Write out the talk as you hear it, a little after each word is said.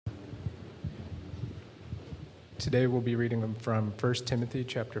Today we'll be reading them from 1 Timothy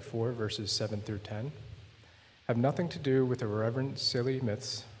chapter 4, verses 7 through 10. Have nothing to do with irreverent, silly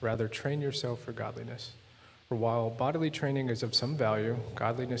myths. Rather, train yourself for godliness. For while bodily training is of some value,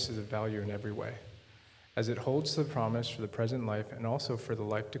 godliness is of value in every way, as it holds the promise for the present life and also for the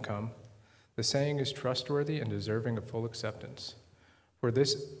life to come. The saying is trustworthy and deserving of full acceptance. For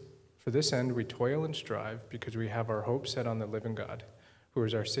this end we toil and strive, because we have our hope set on the living God, who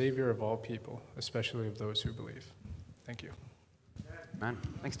is our Savior of all people, especially of those who believe. Thank you. Amen.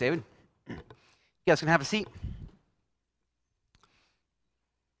 Thanks, David. You guys can have a seat.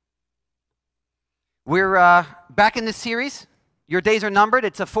 We're back in this series. Your days are numbered.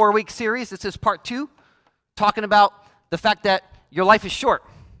 It's a 4-week series. This is part 2, talking about the fact that your life is short.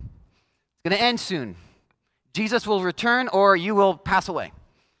 It's going to end soon. Jesus will return or you will pass away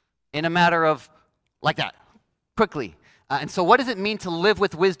in a matter of like that, quickly. And so what does it mean to live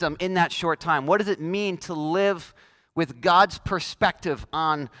with wisdom in that short time? What does it mean to live with God's perspective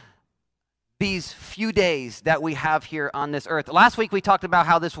on these few days that we have here on this earth? Last week we talked about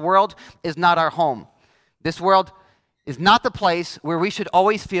how this world is not our home. This world is not the place where we should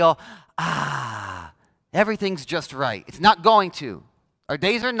always feel, everything's just right. It's not going to. Our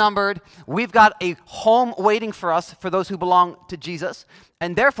days are numbered. We've got a home waiting for us, for those who belong to Jesus.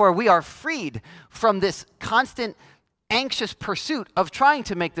 And therefore we are freed from this constant anxious pursuit of trying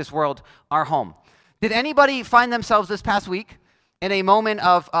to make this world our home. Did anybody find themselves this past week in a moment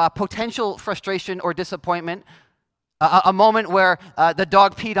of potential frustration or disappointment? A moment where the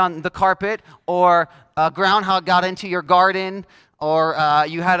dog peed on the carpet, or a groundhog got into your garden, or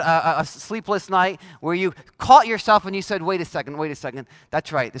you had a sleepless night where you caught yourself and you said, wait a second,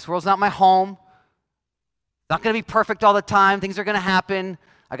 that's right, this world's not my home. It's not going to be perfect all the time. Things are going to happen.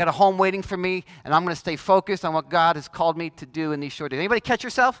 I got a home waiting for me, and I'm going to stay focused on what God has called me to do in these short days. Anybody catch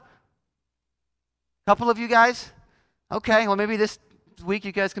yourself? A couple of you guys? Okay, well, maybe this week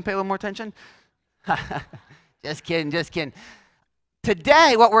you guys can pay a little more attention. Just kidding.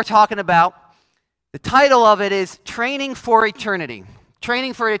 Today, what we're talking about, the title of it is Training for Eternity.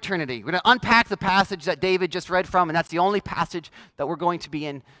 Training for Eternity. We're going to unpack the passage that David just read from, and that's the only passage that we're going to be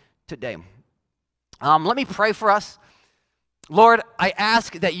in today. Let me pray for us. Lord, I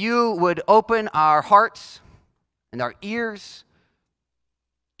ask that you would open our hearts and our ears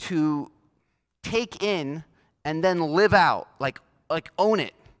to take in and then live out, like own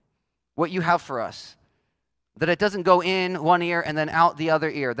it, what you have for us. That it doesn't go in one ear and then out the other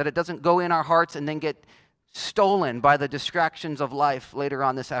ear. That it doesn't go in our hearts and then get stolen by the distractions of life later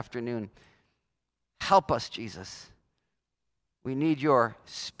on this afternoon. Help us, Jesus. We need your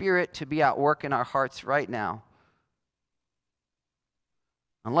Spirit to be at work in our hearts right now.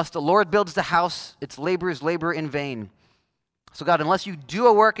 Unless the Lord builds the house, its laborers labor in vain. So God, unless you do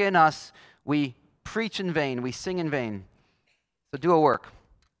a work in us, we preach in vain, we sing in vain. So do a work.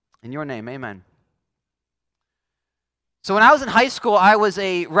 In your name, amen. So when I was in high school, I was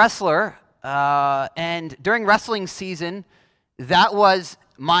a wrestler, and during wrestling season, that was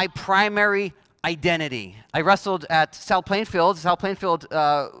my primary identity. I wrestled at South Plainfield.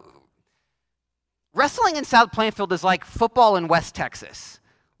 Wrestling in South Plainfield is like football in West Texas.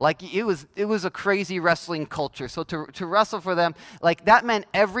 Like it was a crazy wrestling culture. So to wrestle for them, like that meant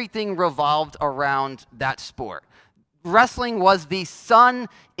everything revolved around that sport. Wrestling was the sun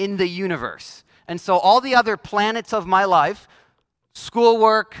in the universe. And so all the other planets of my life,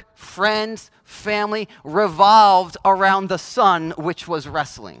 schoolwork, friends, family, revolved around the sun, which was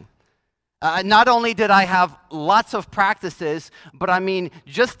wrestling. Not only did I have lots of practices, but I mean,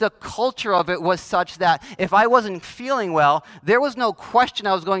 just the culture of it was such that if I wasn't feeling well, there was no question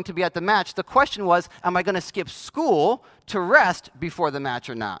I was going to be at the match. The question was, am I going to skip school to rest before the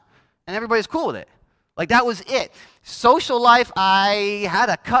match or not? And everybody's cool with it. Like, that was it. Social life, I had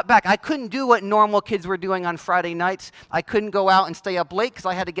to cut back. I couldn't do what normal kids were doing on Friday nights. I couldn't go out and stay up late because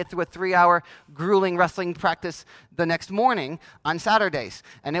I had to get through a 3-hour grueling wrestling practice the next morning on Saturdays.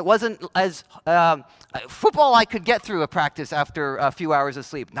 And it wasn't as football, I could get through a practice after a few hours of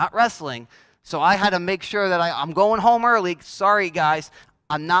sleep, not wrestling. So I had to make sure that I'm going home early. Sorry, guys.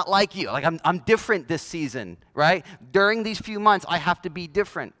 I'm not like you. Like, I'm different this season, right? During these few months, I have to be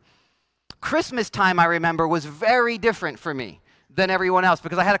different. Christmas time, I remember, was very different for me than everyone else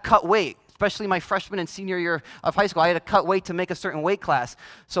because I had to cut weight, especially my freshman and senior year of high school. I had to cut weight to make a certain weight class.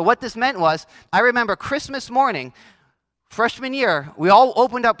 So what this meant was, I remember Christmas morning, freshman year, we all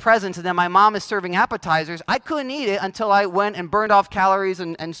opened up presents, and then my mom is serving appetizers. I couldn't eat it until I went and burned off calories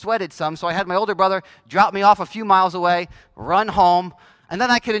and sweated some. So I had my older brother drop me off a few miles away, run home, and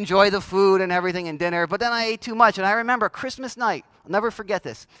then I could enjoy the food and everything and dinner. But then I ate too much. And I remember Christmas night, I'll never forget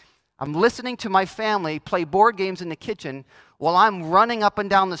this. I'm listening to my family play board games in the kitchen while I'm running up and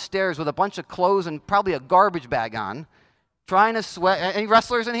down the stairs with a bunch of clothes and probably a garbage bag on, trying to sweat. Any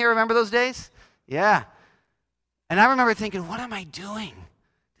wrestlers in here remember those days? Yeah. And I remember thinking, what am I doing?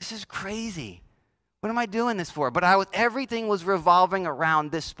 This is crazy. What am I doing this for? But everything was revolving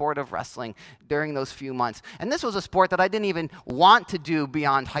around this sport of wrestling during those few months. And this was a sport that I didn't even want to do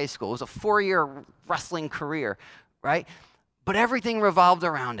beyond high school. It was a 4-year wrestling career, right? But everything revolved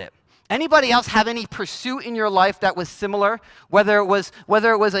around it. Anybody else have any pursuit in your life that was similar? Whether it was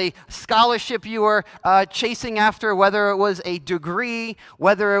a scholarship you were chasing after, whether it was a degree,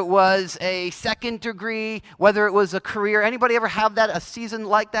 whether it was a second degree, whether it was a career. Anybody ever have a season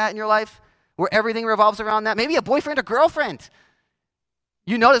like that in your life where everything revolves around that? Maybe a boyfriend or girlfriend.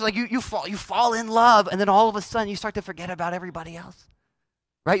 You notice you fall in love, and then all of a sudden you start to forget about everybody else,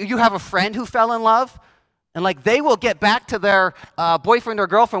 right? You have a friend who fell in love. And they will get back to their boyfriend or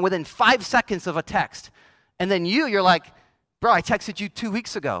girlfriend within 5 seconds of a text. And then you're like, bro, I texted you 2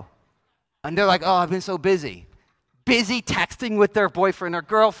 weeks ago. And they're like, oh, I've been so busy. Busy texting with their boyfriend or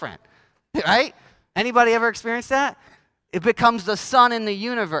girlfriend, right? Anybody ever experienced that? It becomes the sun in the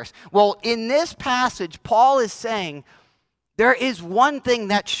universe. Well, in this passage, Paul is saying there is one thing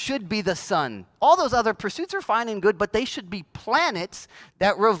that should be the sun. All those other pursuits are fine and good, but they should be planets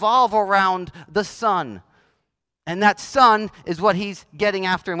that revolve around the sun. And that sun is what he's getting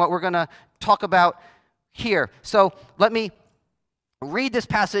after and what we're going to talk about here. So let me read this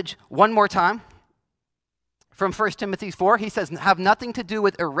passage one more time from 1 Timothy 4. He says, have nothing to do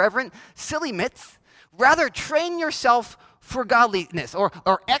with irreverent, silly myths. Rather, train yourself for godliness, or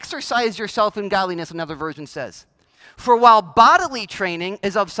exercise yourself in godliness, another version says. For while bodily training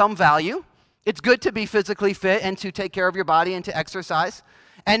is of some value, it's good to be physically fit and to take care of your body and to exercise.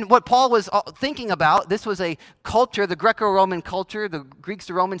 And what Paul was thinking about, this was a culture, the Greco-Roman culture, the Greeks,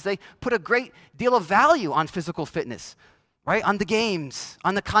 the Romans, they put a great deal of value on physical fitness, right? On the games,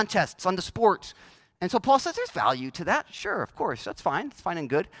 on the contests, on the sports. And so Paul says there's value to that. Sure, of course, that's fine. It's fine and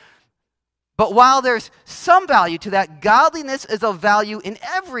good. But while there's some value to that, godliness is of value in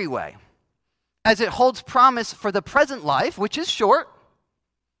every way, as it holds promise for the present life, which is short.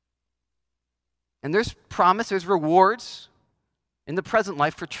 And there's promise, there's rewards in the present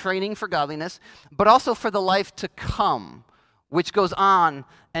life for training for godliness, but also for the life to come, which goes on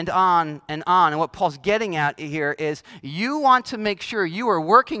and on and on. And what Paul's getting at here is you want to make sure you are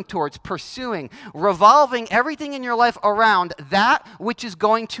working towards pursuing, revolving everything in your life around that which is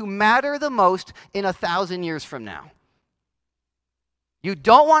going to matter the most in 1,000 years from now. You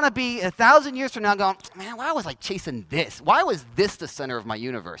don't want to be 1,000 years from now going, man, why was I chasing this? Why was this the center of my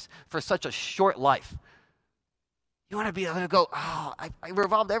universe for such a short life? You want to be able to go, oh, I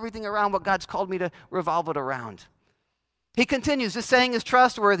revolved everything around what God's called me to revolve it around. He continues, this saying is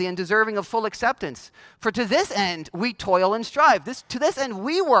trustworthy and deserving of full acceptance. For to this end we toil and strive. To this end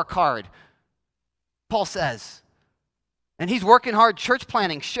we work hard, Paul says. And he's working hard, church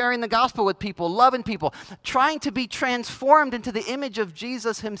planting, sharing the gospel with people, loving people, trying to be transformed into the image of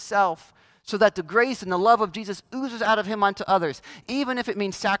Jesus himself, so that the grace and the love of Jesus oozes out of him onto others, even if it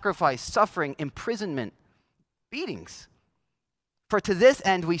means sacrifice, suffering, imprisonment, beatings. For to this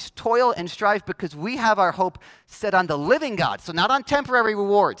end we toil and strive because we have our hope set on the living God. So not on temporary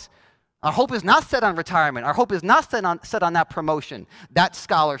rewards. Our hope is not set on retirement. Our hope is not set on that promotion, that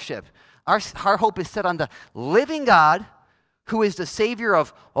scholarship. Our hope is set on the living God, who is the Savior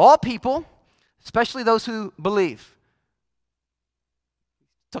of all people, especially those who believe.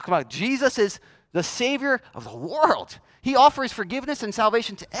 Talk about Jesus is the Savior of the world. He offers forgiveness and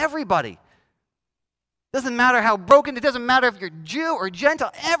salvation to everybody. Doesn't matter how broken, it doesn't matter if you're Jew or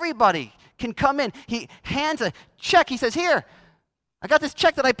Gentile, everybody can come in. He hands a check. He says, here, I got this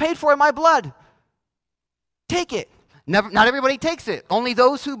check that I paid for in my blood. Take it. Not everybody takes it. Only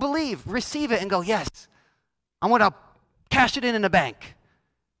those who believe receive it and go, yes, I'm going to cash it in the bank.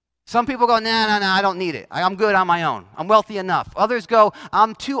 Some people go, no, I don't need it. I'm good on my own. I'm wealthy enough. Others go,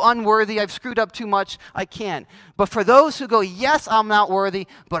 I'm too unworthy. I've screwed up too much. I can't. But for those who go, yes, I'm not worthy,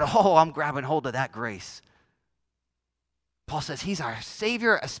 but I'm grabbing hold of that grace. Paul says he's our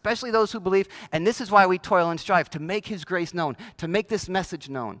Savior, especially those who believe, and this is why we toil and strive, to make his grace known, to make this message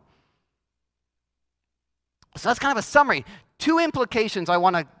known. So that's kind of a summary. 2 implications I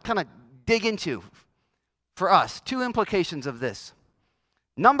want to kind of dig into for us. 2 implications of this.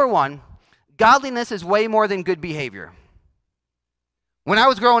 Number 1, godliness is way more than good behavior. When I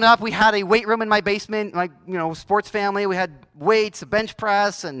was growing up, we had a weight room in my basement, sports family. We had weights, a bench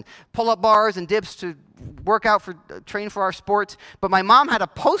press, and pull-up bars and dips to work out train for our sports. But my mom had a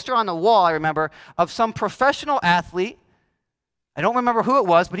poster on the wall, I remember, of some professional athlete I don't remember who it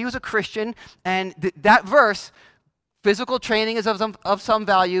was, but he was a Christian, and that verse, physical training is of some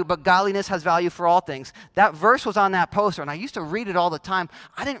value, but godliness has value for all things. That verse was on that poster, and I used to read it all the time.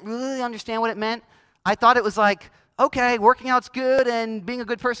 I didn't really understand what it meant. I thought it was like, okay, working out's good and being a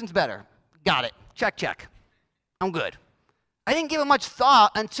good person's better. Got it. Check, check. I'm good. I didn't give it much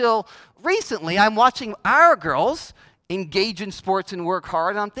thought until recently. I'm watching our girls engage in sports and work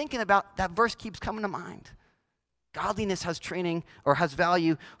hard, and I'm thinking about that verse keeps coming to mind. Godliness has training or has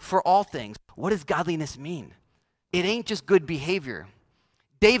value for all things. What does godliness mean? It ain't just good behavior.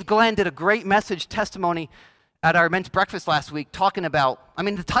 Dave Glenn did a great message testimony at our men's breakfast last week talking about,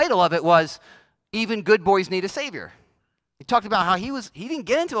 the title of it was, Even Good Boys Need a Savior. He talked about how he didn't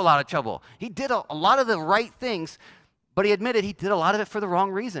get into a lot of trouble. He did a lot of the right things, but he admitted he did a lot of it for the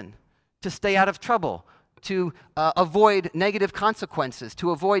wrong reason, to stay out of trouble, to avoid negative consequences,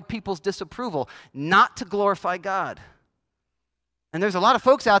 to avoid people's disapproval, not to glorify God. And there's a lot of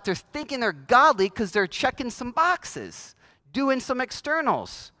folks out there thinking they're godly because they're checking some boxes, doing some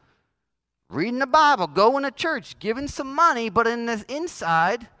externals, reading the Bible, going to church, giving some money, but in the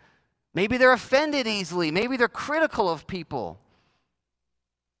inside, maybe they're offended easily, maybe they're critical of people.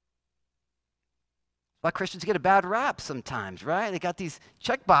 That's why Christians get a bad rap sometimes, right? They got these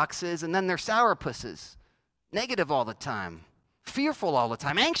check boxes and then they're sourpusses. Negative all the time, fearful all the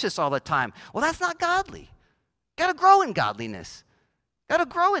time, anxious all the time. Well, that's not godly. Got to grow in godliness. Got to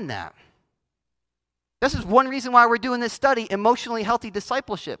grow in that. This is one reason why we're doing this study, Emotionally Healthy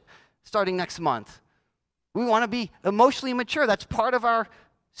Discipleship, starting next month. We want to be emotionally mature. That's part of our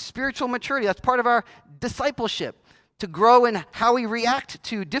spiritual maturity. That's part of our discipleship, to grow in how we react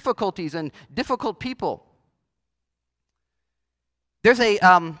to difficulties and difficult people. There's a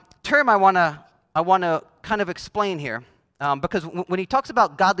term I want to kind of explain here, because when he talks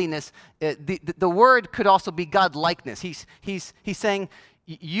about godliness, the word could also be godlikeness. He's saying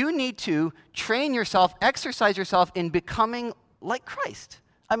you need to train yourself, exercise yourself in becoming like Christ.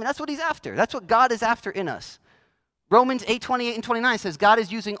 That's what he's after. That's what God is after in us. Romans 8:28 and 29 says God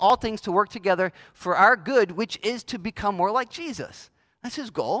is using all things to work together for our good, which is to become more like Jesus. That's his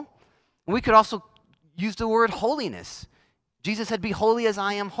goal. And we could also use the word holiness. Jesus said, "Be holy as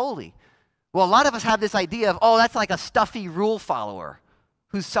I am holy." Well, a lot of us have this idea of, that's like a stuffy rule follower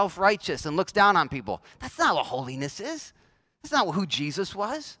who's self-righteous and looks down on people. That's not what holiness is. That's not who Jesus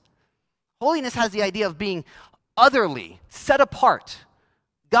was. Holiness has the idea of being otherly, set apart.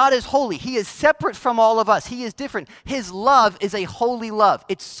 God is holy. He is separate from all of us. He is different. His love is a holy love.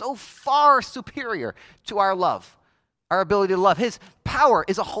 It's so far superior to our love, our ability to love. His power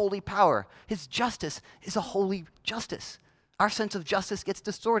is a holy power. His justice is a holy justice. Our sense of justice gets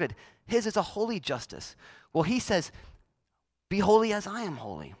distorted. His is a holy justice. Well, he says, be holy as I am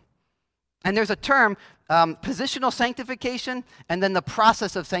holy. And there's a term, positional sanctification, and then the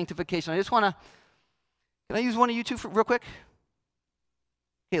process of sanctification. I just want to, can I use one of you two real quick?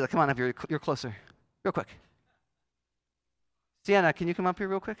 Kayla, come on up here. You're closer. Real quick. Sienna, can you come up here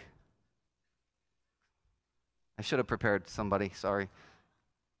real quick? I should have prepared somebody. Sorry.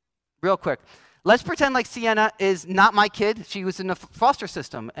 Real quick. Let's pretend like Sienna is not my kid. She was in the foster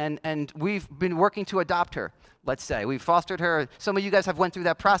system, and we've been working to adopt her, let's say. We've fostered her. Some of you guys have went through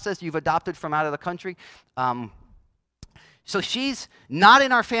that process. You've adopted from out of the country. So she's not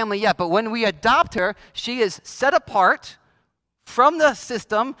in our family yet, but when we adopt her, she is set apart from the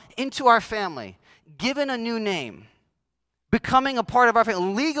system into our family, given a new name, becoming a part of our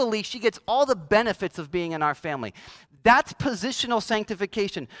family. Legally, she gets all the benefits of being in our family. That's positional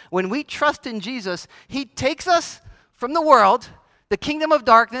sanctification. When we trust in Jesus, he takes us from the world, the kingdom of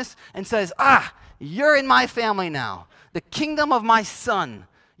darkness, and says, you're in my family now. The kingdom of my son.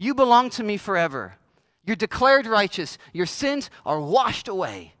 You belong to me forever. You're declared righteous. Your sins are washed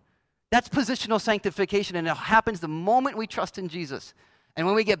away. That's positional sanctification, and it happens the moment we trust in Jesus. And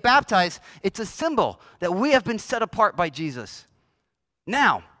when we get baptized, it's a symbol that we have been set apart by Jesus.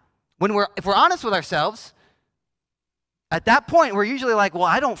 Now, if we're honest with ourselves, at that point, we're usually like, well,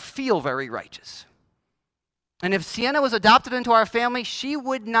 I don't feel very righteous. And if Sienna was adopted into our family, she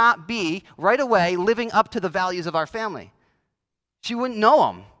would not be, right away, living up to the values of our family. She wouldn't know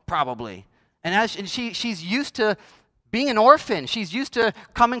them, probably. And she's used to being an orphan. She's used to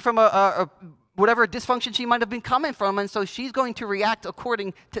coming from whatever dysfunction she might have been coming from, and so she's going to react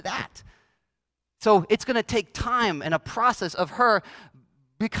according to that. So it's going to take time and a process of her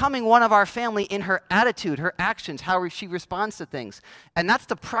becoming one of our family in her attitude, her actions, how she responds to things. And that's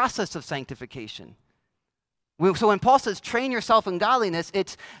the process of sanctification. So when Paul says, train yourself in godliness,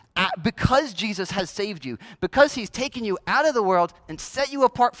 it's because Jesus has saved you, because he's taken you out of the world and set you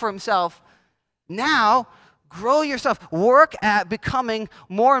apart for himself. Now, Grow yourself. Work at becoming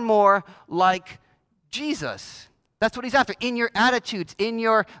more and more like Jesus. That's what he's after. In your attitudes, in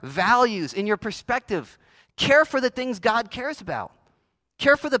your values, in your perspective. Care for the things God cares about.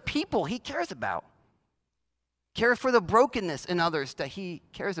 Care for the people he cares about. Care for the brokenness in others that he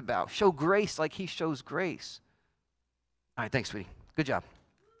cares about. Show grace like he shows grace. All right, thanks, sweetie. Good job.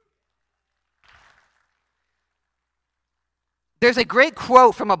 There's a great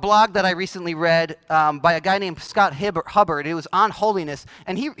quote from a blog that I recently read by a guy named Scott Hubbard. It was on holiness,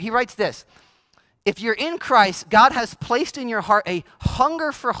 and he writes this. If you're in Christ, God has placed in your heart a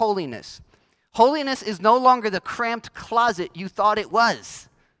hunger for holiness. Holiness is no longer the cramped closet you thought it was.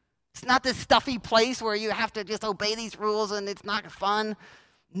 It's not this stuffy place where you have to just obey these rules and it's not fun.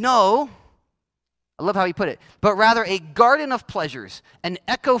 No, I love how he put it, but rather a garden of pleasures, an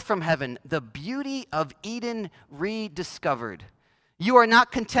echo from heaven, the beauty of Eden rediscovered. You are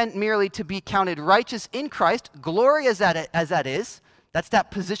not content merely to be counted righteous in Christ, glorious as that is. That's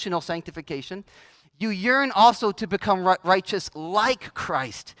that positional sanctification. You yearn also to become righteous like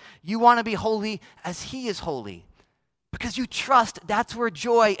Christ. You want to be holy as he is holy. Because you trust that's where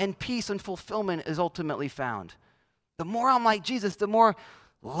joy and peace and fulfillment is ultimately found. The more I'm like Jesus, the more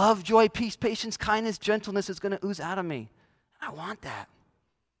love, joy, peace, patience, kindness, gentleness is going to ooze out of me. I want that.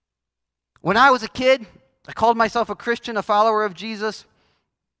 When I was a kid, I called myself a Christian, a follower of Jesus.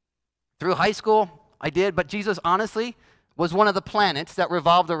 Through high school, I did, but Jesus, honestly, was one of the planets that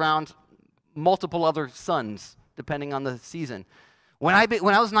revolved around multiple other suns, depending on the season. When I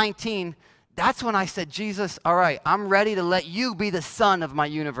was 19, that's when I said, Jesus, all right, I'm ready to let you be the sun of my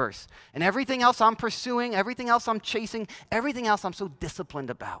universe. And everything else I'm pursuing, everything else I'm chasing, everything else I'm so disciplined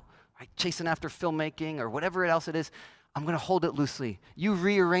about, right? Chasing after filmmaking or whatever else it is, I'm going to hold it loosely. You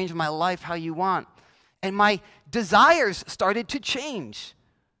rearrange my life how you want. And my desires started to change.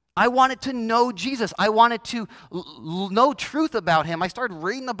 I wanted to know Jesus. I wanted to know truth about him. I started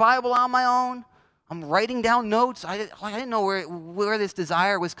reading the Bible on my own. I'm writing down notes. I didn't know where this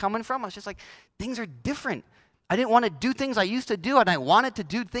desire was coming from. I was just like, things are different. I didn't want to do things I used to do, and I wanted to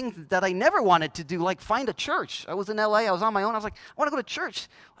do things that I never wanted to do, like find a church. I was in LA. I was on my own. I was like, I want to go to church.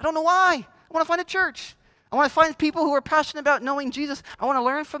 I don't know why. I want to find a church. I want to find people who are passionate about knowing Jesus. I want to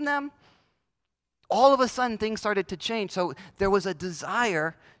learn from them. All of a sudden, things started to change. So there was a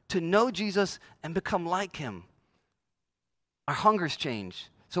desire to know Jesus and become like him. Our hungers change.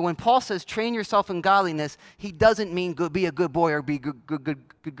 So when Paul says train yourself in godliness, he doesn't mean be a good boy or be a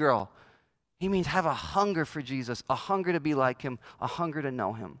good girl. He means have a hunger for Jesus, a hunger to be like him, a hunger to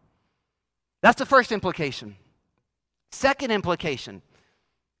know him. That's the first implication. Second implication,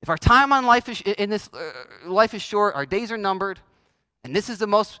 if our time on life life is short, our days are numbered, and this is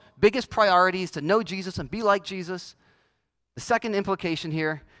the biggest priority is to know Jesus and be like Jesus. The second implication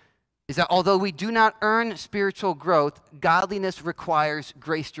here is that although we do not earn spiritual growth, godliness requires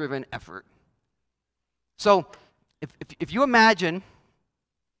grace-driven effort. So if you imagine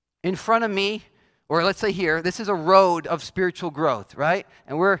in front of me, or let's say here, this is a road of spiritual growth, right?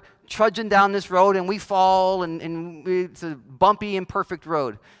 And we're trudging down this road and we fall and it's a bumpy, imperfect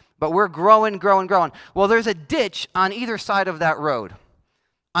road. But we're growing. Well, there's a ditch on either side of that road.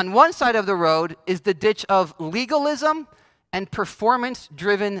 On one side of the road is the ditch of legalism and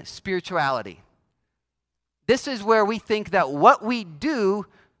performance-driven spirituality. This is where we think that what we do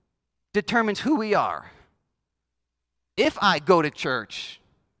determines who we are. If I go to church,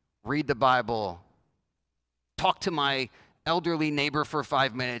 read the Bible, talk to my elderly neighbor for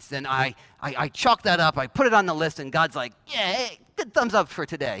 5 minutes, then I chalk that up, I put it on the list, and God's like, yeah, hey, good thumbs up for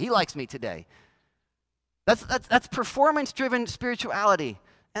today. He likes me today. That's performance-driven spirituality.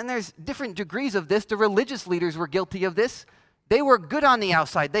 And there's different degrees of this. The religious leaders were guilty of this. They were good on the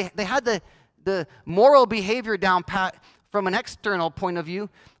outside. They had the moral behavior down pat from an external point of view,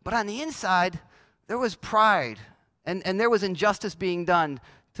 but on the inside, there was pride, and there was injustice being done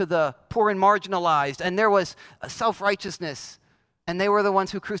to the poor and marginalized, and there was self-righteousness, and they were the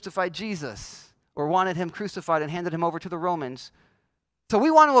ones who crucified Jesus, or wanted him crucified and handed him over to the Romans. So we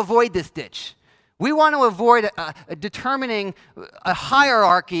want to avoid this ditch. We want to avoid determining a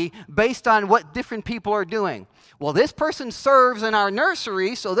hierarchy based on what different people are doing. Well, this person serves in our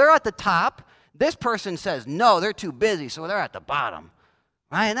nursery, so they're at the top. This person says, no, they're too busy, so they're at the bottom.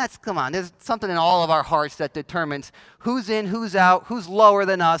 Right? And come on, there's something in all of our hearts that determines who's in, who's out, who's lower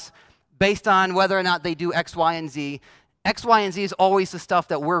than us, based on whether or not they do X, Y, and Z. X, Y, and Z is always the stuff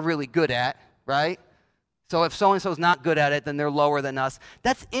that we're really good at, right? So if so-and-so's not good at it, then they're lower than us.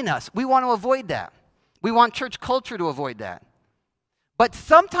 That's in us. We want to avoid that. We want church culture to avoid that. But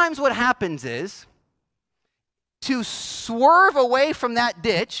sometimes what happens is, to swerve away from that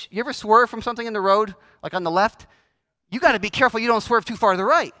ditch. You ever swerve from something in the road, like on the left? You got to be careful you don't swerve too far to the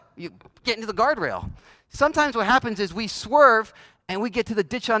right. You get into the guardrail. Sometimes what happens is we swerve and we get to the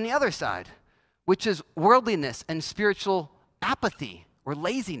ditch on the other side, which is worldliness and spiritual apathy or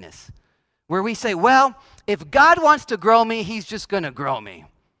laziness, where we say, well, if God wants to grow me, he's just going to grow me.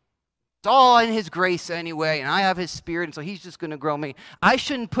 It's all in his grace anyway, and I have his Spirit, and so he's just going to grow me. I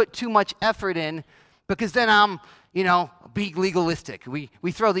shouldn't put too much effort in because then I'm, being legalistic. We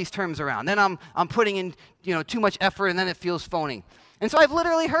throw these terms around. Then I'm putting in, too much effort, and then it feels phony. And so I've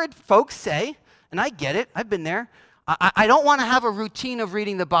literally heard folks say, and I get it, I've been there, I don't want to have a routine of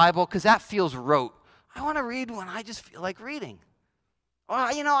reading the Bible because that feels rote. I want to read when I just feel like reading. Or,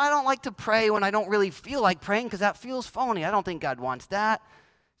 I don't like to pray when I don't really feel like praying because that feels phony. I don't think God wants that.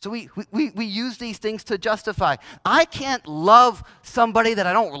 So we use these things to justify. I can't love somebody that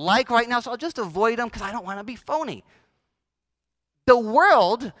I don't like right now, so I'll just avoid them because I don't want to be phony. The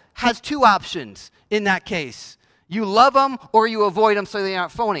world has two options in that case. You love them or you avoid them so they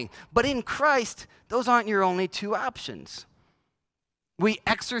aren't phony. But in Christ, those aren't your only two options. We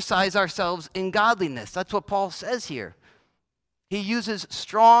exercise ourselves in godliness. That's what Paul says here. He uses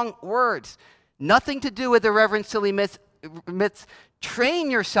strong words. Nothing to do with irreverent, silly myths. Train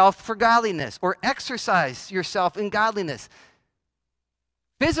yourself for godliness or exercise yourself in godliness.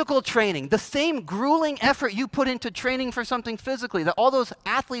 Physical training, the same grueling effort you put into training for something physically, that all those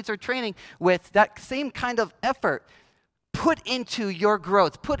athletes are training with, that same kind of effort, put into your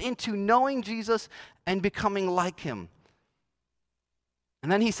growth, put into knowing Jesus and becoming like him.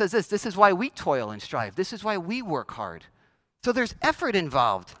 And then he says this is why we toil and strive. This is why we work hard. So there's effort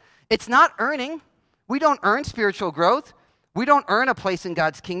involved. It's not earning. We don't earn spiritual growth. We don't earn a place in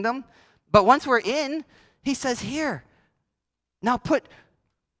God's kingdom. But once we're in, he says, here, now put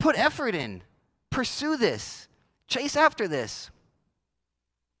effort in. Pursue this. Chase after this.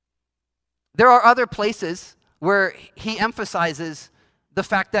 There are other places where he emphasizes the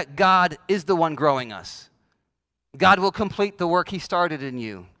fact that God is the one growing us. God will complete the work he started in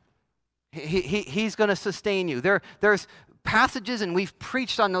you. He's going to sustain you. There's passages, and we've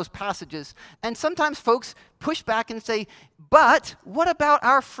preached on those passages, and sometimes folks push back and say, but what about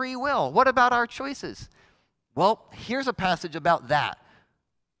our free will? What about our choices? Well, here's a passage about that.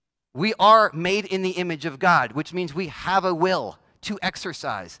 We are made in the image of God, which means we have a will to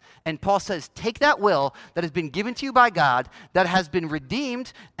exercise. And Paul says, take that will that has been given to you by God, that has been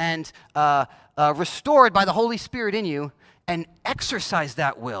redeemed and restored by the Holy Spirit in you, and exercise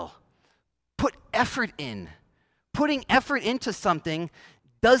that will. Put effort in. Putting effort into something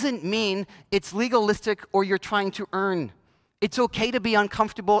doesn't mean it's legalistic or you're trying to earn. It's okay to be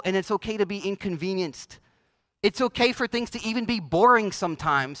uncomfortable and it's okay to be inconvenienced. It's okay for things to even be boring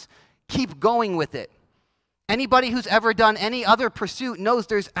sometimes. Keep going with it. Anybody who's ever done any other pursuit knows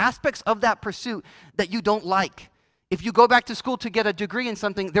there's aspects of that pursuit that you don't like. If you go back to school to get a degree in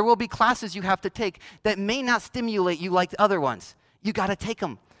something, there will be classes you have to take that may not stimulate you like the other ones. You got to take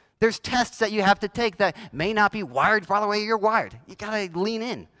them. There's tests that you have to take that may not be wired by the way you're wired. You got to lean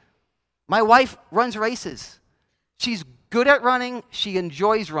in. My wife runs races. She's good at running. She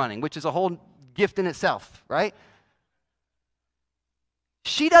enjoys running, which is a whole gift in itself, right?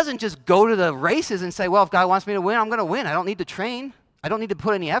 She doesn't just go to the races and say, well, if God wants me to win, I'm going to win. I don't need to train. I don't need to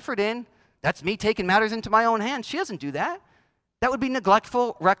put any effort in. That's me taking matters into my own hands. She doesn't do that. That would be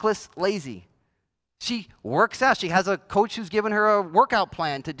neglectful, reckless, lazy. She works out. She has a coach who's given her a workout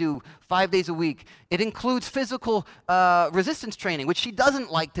plan to do 5 days a week. It includes physical resistance training, which she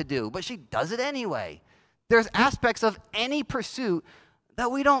doesn't like to do, but she does it anyway. There's aspects of any pursuit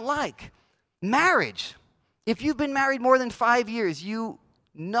that we don't like. Marriage. If you've been married more than 5 years, you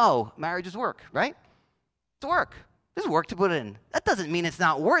know marriage is work, right? It's work. There's work to put in. That doesn't mean it's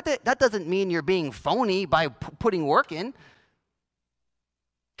not worth it. That doesn't mean you're being phony by putting work in.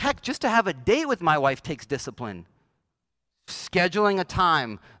 Heck, just to have a date with my wife takes discipline. Scheduling a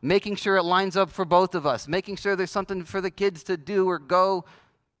time, making sure it lines up for both of us, making sure there's something for the kids to do or go,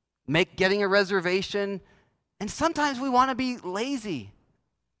 getting a reservation. And sometimes we want to be lazy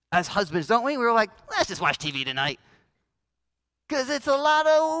as husbands, don't we? We're like, let's just watch TV tonight. Because it's a lot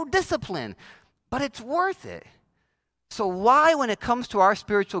of discipline. But it's worth it. So why, when it comes to our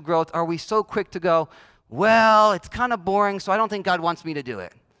spiritual growth, are we so quick to go, well, it's kind of boring, so I don't think God wants me to do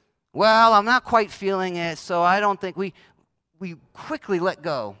it. Well, I'm not quite feeling it, so I don't think we quickly let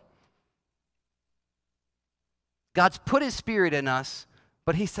go. God's put his Spirit in us,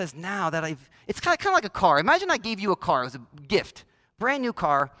 but he says now that it's kind of like a car. Imagine I gave you a car. It was a gift, brand new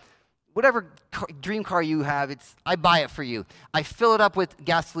car. whatever dream car you have, I buy it for you. I fill it up with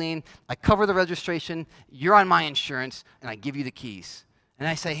gasoline. I cover the registration. You're on my insurance, and I give you the keys. And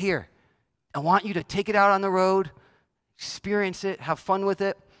I say, here, I want you to take it out on the road, experience it, have fun with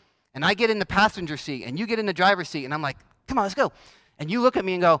it. And I get in the passenger seat, and you get in the driver's seat, and I'm like, come on, let's go. And you look at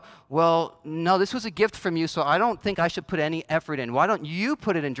me and go, well, no, this was a gift from you, so I don't think I should put any effort in. Why don't you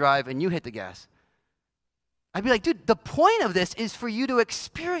put it in drive and you hit the gas? I'd be like, dude, the point of this is for you to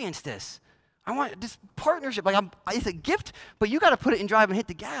experience this. I want this partnership. Like, it's a gift, but you got to put it in drive and hit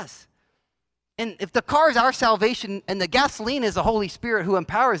the gas. And if the car is our salvation and the gasoline is the Holy Spirit who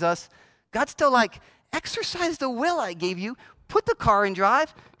empowers us, God's still like, exercise the will I gave you. Put the car in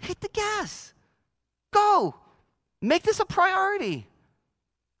drive, hit the gas. Go. Make this a priority.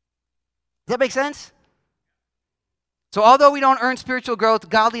 Does that make sense? So although we don't earn spiritual growth,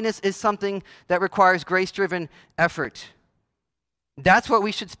 godliness is something that requires grace-driven effort. That's what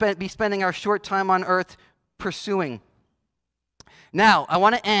we should be spending our short time on earth pursuing. Now, I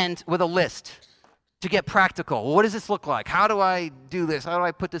want to end with a list to get practical. What does this look like? How do I do this? How do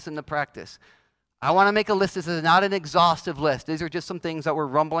I put this into practice? I want to make a list. This is not an exhaustive list. These are just some things that were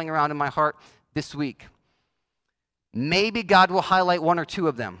rumbling around in my heart this week. Maybe God will highlight one or two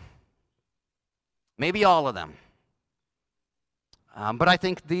of them. Maybe all of them. But I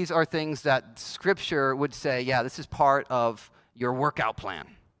think these are things that Scripture would say, yeah, this is part of your workout plan,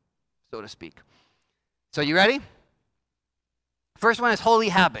 so to speak. So you ready? First one is holy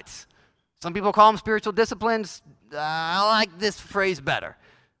habits. Some people call them spiritual disciplines. I like this phrase better.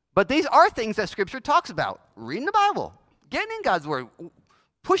 But these are things that Scripture talks about. Reading the Bible, getting in God's Word,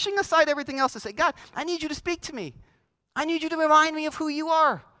 pushing aside everything else to say, God, I need you to speak to me. I need you to remind me of who you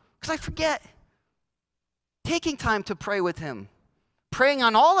are, because I forget. Taking time to pray with Him. Praying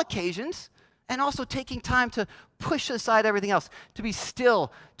on all occasions, and also taking time to push aside everything else, to be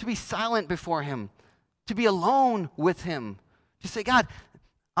still, to be silent before Him, to be alone with Him, to say, God,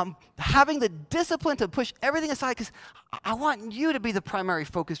 I'm having the discipline to push everything aside because I want you to be the primary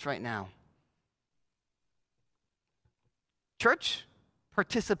focus right now. Church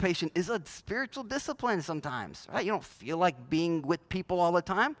participation is a spiritual discipline sometimes, right? You don't feel like being with people all the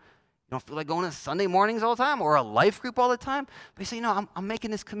time. You don't feel like going to Sunday mornings all the time or a life group all the time. But you say, I'm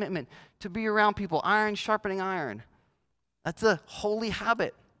making this commitment to be around people, iron sharpening iron. That's a holy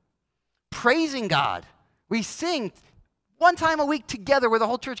habit. Praising God. We sing one time a week together where the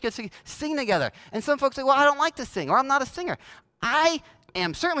whole church gets to sing together. And some folks say, well, I don't like to sing, or I'm not a singer. I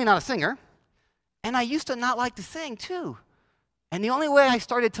am certainly not a singer, and I used to not like to sing too. And the only way I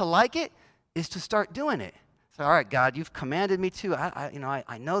started to like it is to start doing it. So, all right, God, you've commanded me to.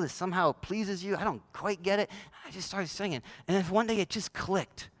 I know this somehow pleases you. I don't quite get it. I just started singing. And then one day it just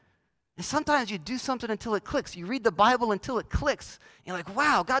clicked. And sometimes you do something until it clicks. You read the Bible until it clicks. You're like,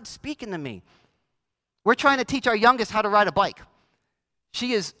 wow, God's speaking to me. We're trying to teach our youngest how to ride a bike.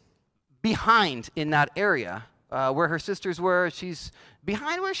 She is behind in that area where her sisters were. She's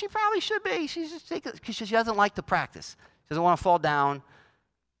behind where she probably should be. She's just because she doesn't like to practice. She doesn't want to fall down.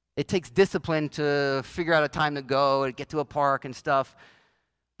 It takes discipline to figure out a time to go and get to a park and stuff.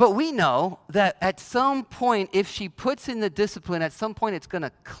 But we know that at some point, if she puts in the discipline, at some point it's going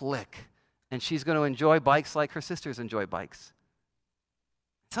to click. And she's going to enjoy bikes like her sisters enjoy bikes.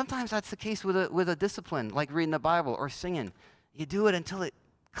 Sometimes that's the case with a discipline, like reading the Bible or singing. You do it until it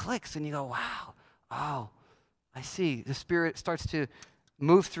clicks and you go, wow, oh, I see. The Spirit starts to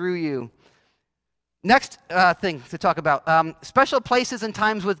move through you. Next thing to talk about, special places and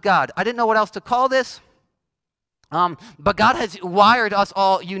times with God. I didn't know what else to call this, but God has wired us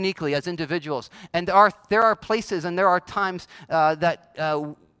all uniquely as individuals. And there are places and there are times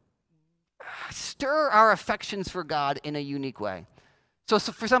that stir our affections for God in a unique way. So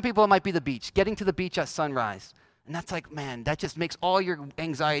for some people, it might be the beach, getting to the beach at sunrise. And that's like, man, that just makes all your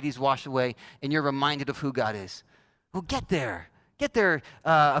anxieties wash away and you're reminded of who God is. Well, get there. Get there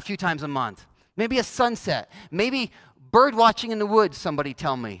a few times a month. Maybe a sunset. Maybe bird watching in the woods, somebody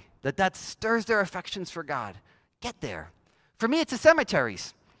tell me, that stirs their affections for God. Get there. For me, it's the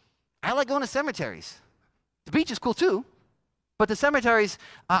cemeteries. I like going to cemeteries. The beach is cool too. But the cemeteries,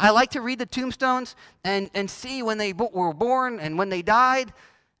 I like to read the tombstones and see when they were born and when they died.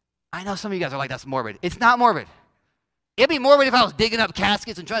 I know some of you guys are like, that's morbid. It's not morbid. It'd be morbid if I was digging up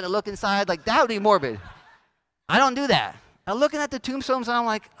caskets and trying to look inside. Like, that would be morbid. I don't do that. I'm looking at the tombstones and I'm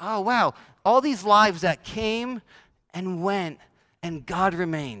like, oh, wow. All these lives that came and went and God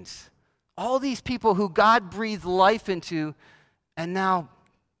remains. All these people who God breathed life into and now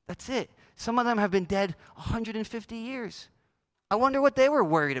that's it. Some of them have been dead 150 years. I wonder what they were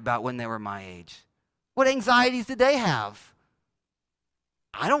worried about when they were my age. What anxieties did they have?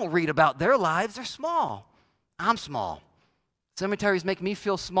 I don't read about their lives. They're small. I'm small. Cemeteries make me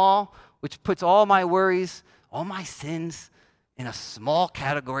feel small, which puts all my worries, all my sins in a small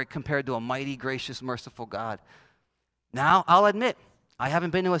category compared to a mighty, gracious, merciful God. Now, I'll admit, I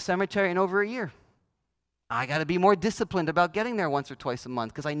haven't been to a cemetery in over a year. I got to be more disciplined about getting there once or twice a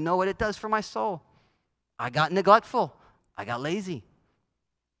month because I know what it does for my soul. I got neglectful. I got lazy.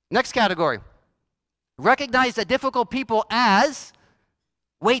 Next category. Recognize the difficult people as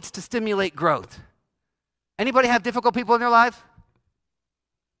weights to stimulate growth. Anybody have difficult people in their life?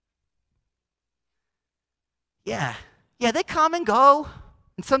 Yeah, they come and go,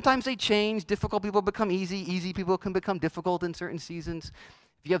 and sometimes they change. Difficult people become easy. Easy people can become difficult in certain seasons.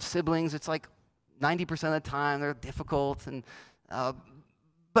 If you have siblings, it's like 90% of the time they're difficult.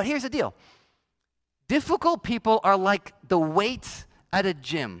 But here's the deal. Difficult people are like the weights at a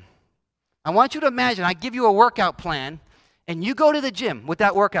gym. I want you to imagine I give you a workout plan, and you go to the gym with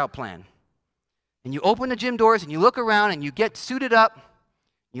that workout plan. And you open the gym doors, and you look around, and you get suited up.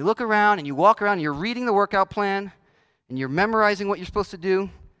 You look around, and you walk around, and you're reading the workout plan, and you're memorizing what you're supposed to do,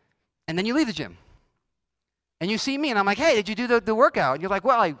 and then you leave the gym. And you see me, and I'm like, hey, did you do the workout? And you're like,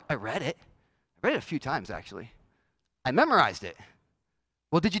 well, I read it. I read it a few times, actually. I memorized it.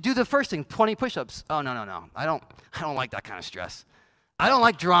 Well, did you do the first thing, 20 push-ups? Oh, no. I don't like that kind of stress. I don't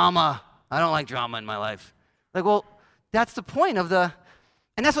like drama. I don't like drama in my life. Like, well, that's the point of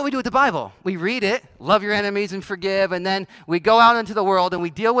and that's what we do with the Bible. We read it, love your enemies and forgive, and then we go out into the world and we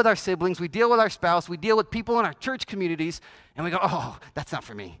deal with our siblings, we deal with our spouse, we deal with people in our church communities, and we go, oh, that's not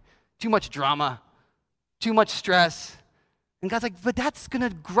for me. Too much drama, too much stress. And God's like, but that's going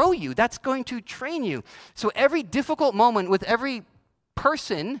to grow you. That's going to train you. So every difficult moment with every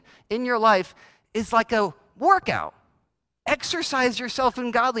person in your life is like a workout. Exercise yourself in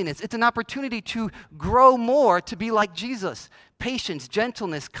godliness. It's an opportunity to grow more to be like Jesus. Patience,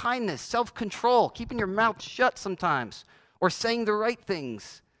 gentleness, kindness, self-control, keeping your mouth shut sometimes, or saying the right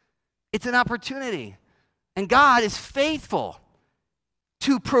things. It's an opportunity. And God is faithful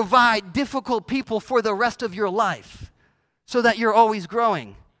to provide difficult people for the rest of your life so that you're always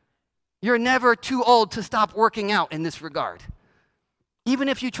growing. You're never too old to stop working out in this regard. Even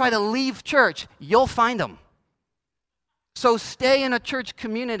if you try to leave church, you'll find them. So stay in a church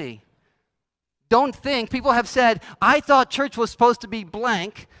community. Don't think, people have said, I thought church was supposed to be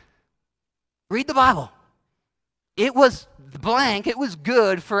blank. Read the Bible. It was blank. It was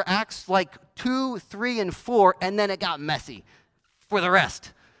good for Acts like 2, 3, and 4, and then it got messy for the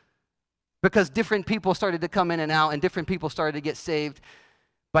rest. Because different people started to come in and out, and different people started to get saved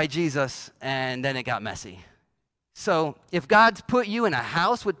by Jesus, and then it got messy. So if God's put you in a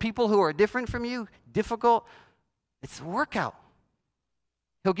house with people who are different from you, difficult, it's a workout.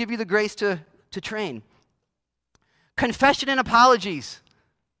 He'll give you the grace to train. Confession and apologies.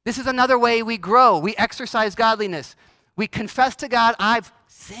 This is another way we grow. We exercise godliness. We confess to God, I've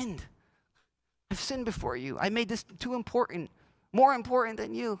sinned. I've sinned before you. I made this too important, more important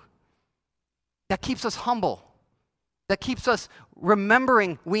than you. That keeps us humble. That keeps us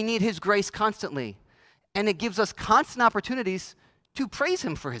remembering we need his grace constantly. And it gives us constant opportunities to praise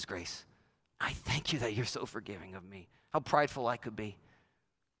him for his grace. I thank you that you're so forgiving of me. How prideful I could be.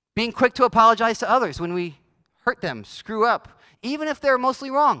 Being quick to apologize to others when we hurt them, screw up, even if they're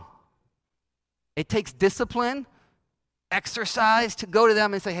mostly wrong. It takes discipline, exercise to go to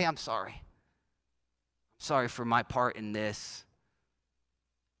them and say, hey, I'm sorry. I'm sorry for my part in this.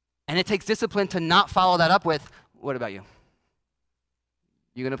 And it takes discipline to not follow that up with, what about you?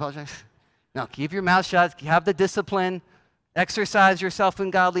 You going to apologize? No, keep your mouth shut. Have the discipline. Exercise yourself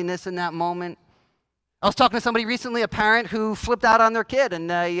in godliness in that moment. I was talking to somebody recently, a parent who flipped out on their kid, and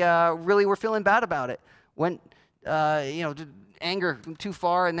they really were feeling bad about it. Went, anger too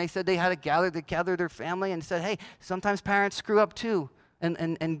far, and they said they had to gather their family and said, hey, sometimes parents screw up too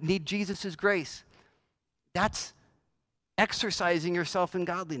and need Jesus' grace. That's exercising yourself in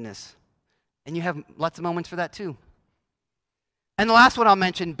godliness. And you have lots of moments for that too. And the last one I'll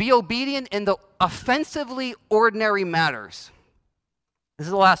mention, be obedient in the offensively ordinary matters. This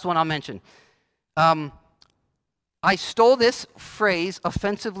is the last one I'll mention. I stole this phrase,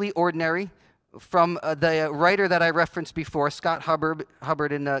 offensively ordinary, from the writer that I referenced before, Scott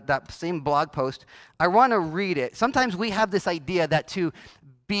Hubbard in that same blog post. I want to read it. Sometimes we have this idea that to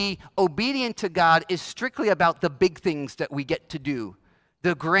be obedient to God is strictly about the big things that we get to do,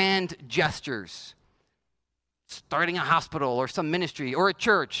 the grand gestures. Starting a hospital or some ministry or a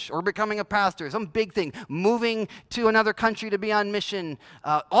church or becoming a pastor, some big thing, moving to another country to be on mission.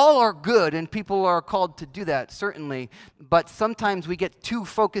 All are good and people are called to do that, certainly. But sometimes we get too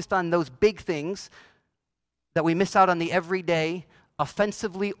focused on those big things that we miss out on the everyday,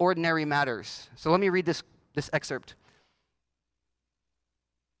 offensively ordinary matters. So let me read this excerpt.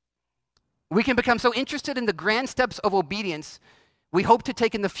 We can become so interested in the grand steps of obedience we hope to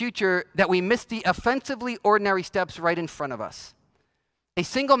take in the future that we miss the offensively ordinary steps right in front of us. A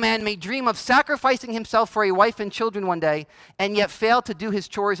single man may dream of sacrificing himself for a wife and children one day and yet fail to do his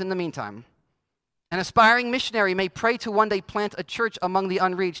chores in the meantime. An aspiring missionary may pray to one day plant a church among the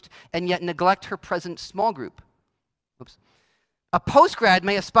unreached and yet neglect her present small group. Oops. A postgrad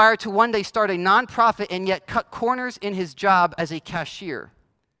may aspire to one day start a nonprofit and yet cut corners in his job as a cashier.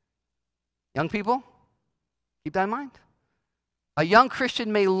 Young people, keep that in mind. A young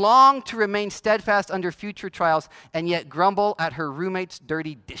Christian may long to remain steadfast under future trials and yet grumble at her roommate's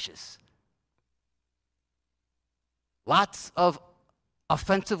dirty dishes. Lots of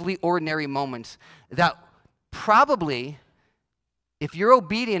offensively ordinary moments that probably, if you're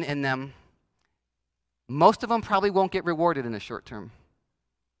obedient in them, most of them probably won't get rewarded in the short term.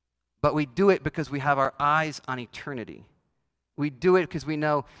 But we do it because we have our eyes on eternity. We do it because we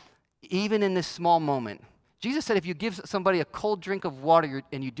know, even in this small moment, Jesus said if you give somebody a cold drink of water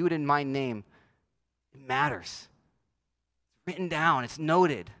and you do it in my name, it matters. It's written down, it's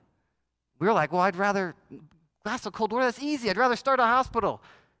noted. We're like, well, I'd rather glass of cold water, that's easy. I'd rather start a hospital.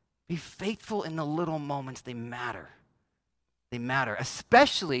 Be faithful in the little moments. They matter. They matter,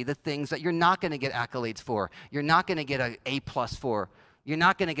 especially the things that you're not going to get accolades for. You're not going to get an A+ for. You're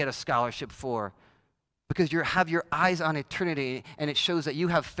not going to get a scholarship for. Because you have your eyes on eternity, and it shows that you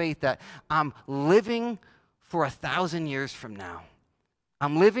have faith that I'm living for 1,000 years from now.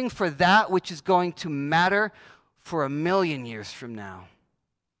 I'm living for that which is going to matter for 1,000,000 years from now.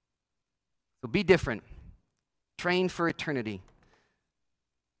 So be different. Train for eternity.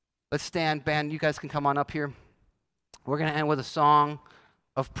 Let's stand. Band, you guys can come on up here. We're going to end with a song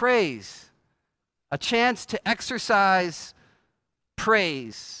of praise. A chance to exercise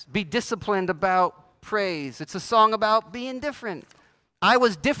praise. Be disciplined about praise. It's a song about being different. I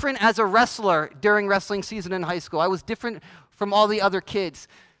was different as a wrestler during wrestling season in high school. I was different from all the other kids.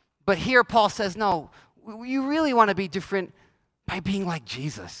 But here Paul says, no, you really want to be different by being like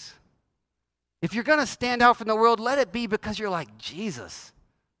Jesus. If you're going to stand out from the world, let it be because you're like Jesus.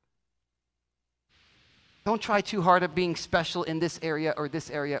 Don't try too hard at being special in this area or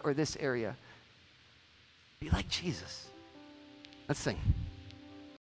this area or this area. Be like Jesus. Let's sing.